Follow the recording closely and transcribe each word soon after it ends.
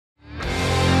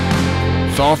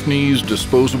Soft Knees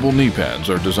disposable knee pads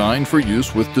are designed for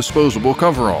use with disposable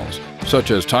coveralls, such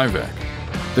as Tyvek.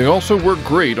 They also work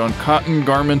great on cotton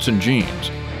garments and jeans.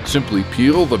 Simply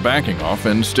peel the backing off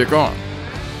and stick on.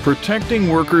 Protecting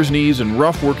workers' knees in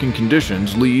rough working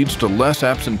conditions leads to less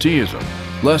absenteeism,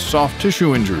 less soft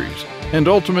tissue injuries, and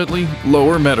ultimately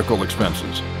lower medical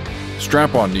expenses.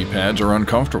 Strap-on knee pads are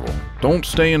uncomfortable, don't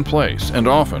stay in place, and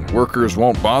often workers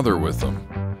won't bother with them.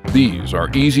 These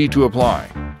are easy to apply,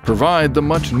 provide the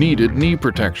much-needed knee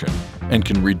protection, and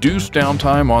can reduce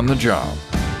downtime on the job.